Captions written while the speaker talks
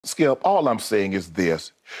Skip, all I'm saying is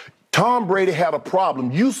this. Tom Brady had a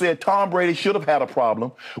problem. You said Tom Brady should have had a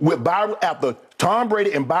problem with Byron after Tom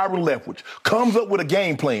Brady and Byron Leftwich comes up with a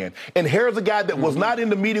game plan. And here's a guy that was not in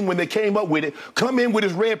the meeting when they came up with it, come in with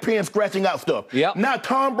his red pen scratching out stuff. Yep. Now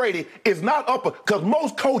Tom Brady is not up, because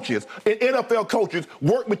most coaches and NFL coaches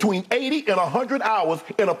work between 80 and 100 hours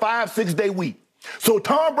in a 5-6 day week. So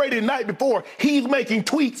Tom Brady the night before, he's making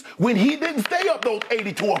tweaks when he didn't stay up those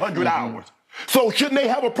 80 to 100 hours. So shouldn't they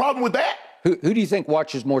have a problem with that? Who do you think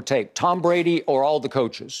watches more tape, Tom Brady or all the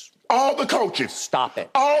coaches? All the coaches. Stop it.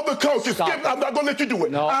 All the coaches. Stop Skip, it. I'm not going to let you do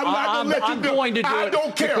it. No, I'm not going to let you do it. I'm going to do it. I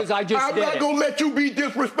don't care. Because I just I'm not going to let you be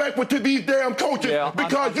disrespectful to these damn coaches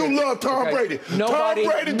because you love Tom Brady. Nobody,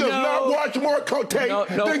 Tom Brady does not watch more tape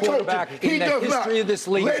than coaches. He does not. History of this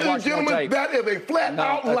league Ladies and gentlemen, that is a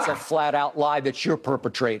flat-out lie. That's a flat-out lie that you're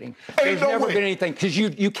perpetrating. There's never been anything, because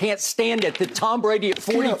you can't stand it that Tom Brady at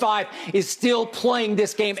 45 is still playing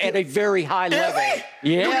this game at a very high level.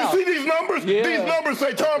 Yeah. Do you see these numbers? Yeah. These numbers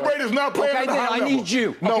say Tom Brady is not playing at a high level. I need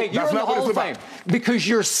you. No, okay, you're that's in the not what Hall it's of about. Fame because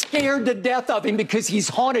you're scared to death of him because he's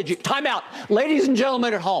haunted you. Time out. Ladies and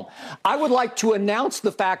gentlemen at home, I would like to announce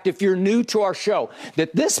the fact, if you're new to our show,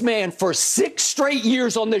 that this man for 6 straight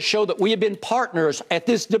years on this show that we have been partners at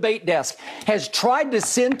this debate desk has tried to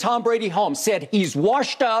send Tom Brady home, said he's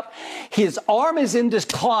washed up, his arm is in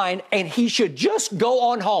decline, and he should just go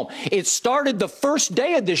on home. It started the first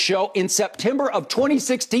day of this show in September of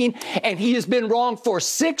 2016, and he has been wrong for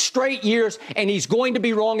 6 straight years, and he's going to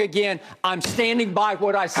be wrong again. I'm standing by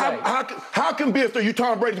what I say. How convinced are you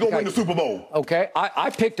Tom Brady's going to win the Super Bowl? Okay, I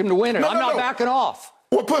picked him to win it. I'm not backing off.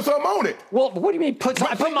 Well, put something on it. Well, what do you mean put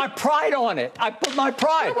something? I put my pride on it. I put my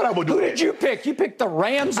pride. That's what I would do. Who did you pick? You picked the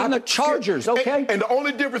Rams and the Chargers, okay? And the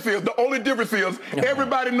only difference is,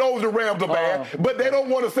 everybody knows the Rams are bad, but they don't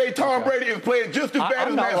want to say Tom Brady is playing just as bad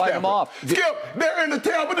as Matt Stafford. Them off. Skip, they're in the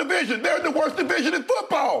terrible division. They're in the worst division in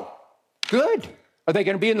football. Good. Are they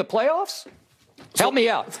going to be in the playoffs? Help me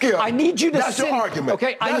out. Skip, I need you to That's your argument.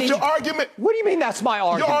 Okay, that's your argument. What do you mean that's my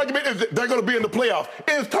argument? Your argument is that they're going to be in the playoffs.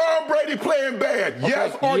 Is Tom Brady playing bad? Okay.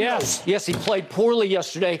 Yes or no? Yes, he played poorly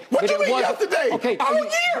yesterday. What do you mean yesterday? Okay, all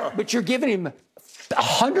year. But you're giving him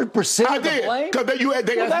 100% of the blame? Because they asked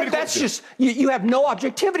me the that's question. just, you have no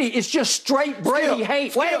objectivity. It's just straight Brady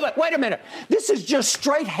hate. Wait a minute. This is just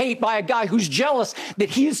straight hate by a guy who's jealous that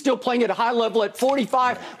he is still playing at a high level at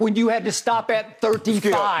 45 when you had to stop at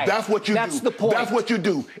 35. That's what you do. That's the point. That's what you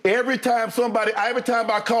do. Every time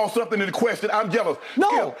I call something into question, I'm jealous. No.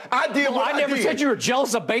 Skip, I did what I did. I never said you were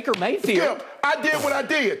jealous of Baker Mayfield. Skip, I did what I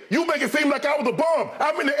did. You make it seem like I was a bum.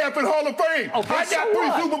 I'm in the effing Hall of Fame. Okay, I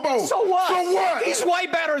got 3 Super Bowls. So what? So what? He's way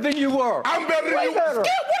better than you were. I'm better than you. Better.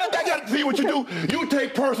 Skip, what I got to see what you do? You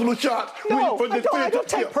take personal shots. No, I don't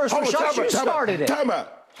take personal shots. You started it. Time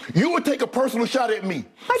out. You would take a personal shot at me.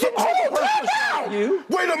 I didn't take a personal shot at you.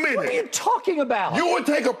 Wait a minute. What are you talking about? You would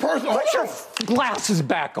take a personal... Put your glasses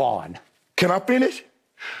back on. Can I finish?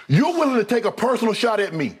 You're willing to take a personal shot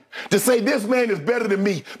at me to say this man is better than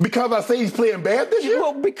me because I say he's playing bad this year?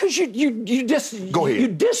 Well, because you just Go ahead. You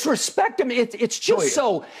disrespect him. It's just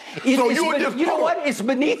so. You know what? It's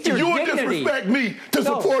beneath your dignity. You would disrespect me to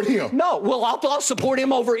support him. No, well, I'll support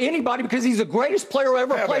him over anybody because he's the greatest player who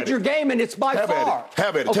ever played your game, and it's by far.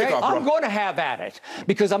 Have at it. Okay? Take off, bro. I'm going to have at it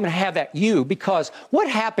because I'm going to have at you because what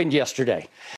happened yesterday?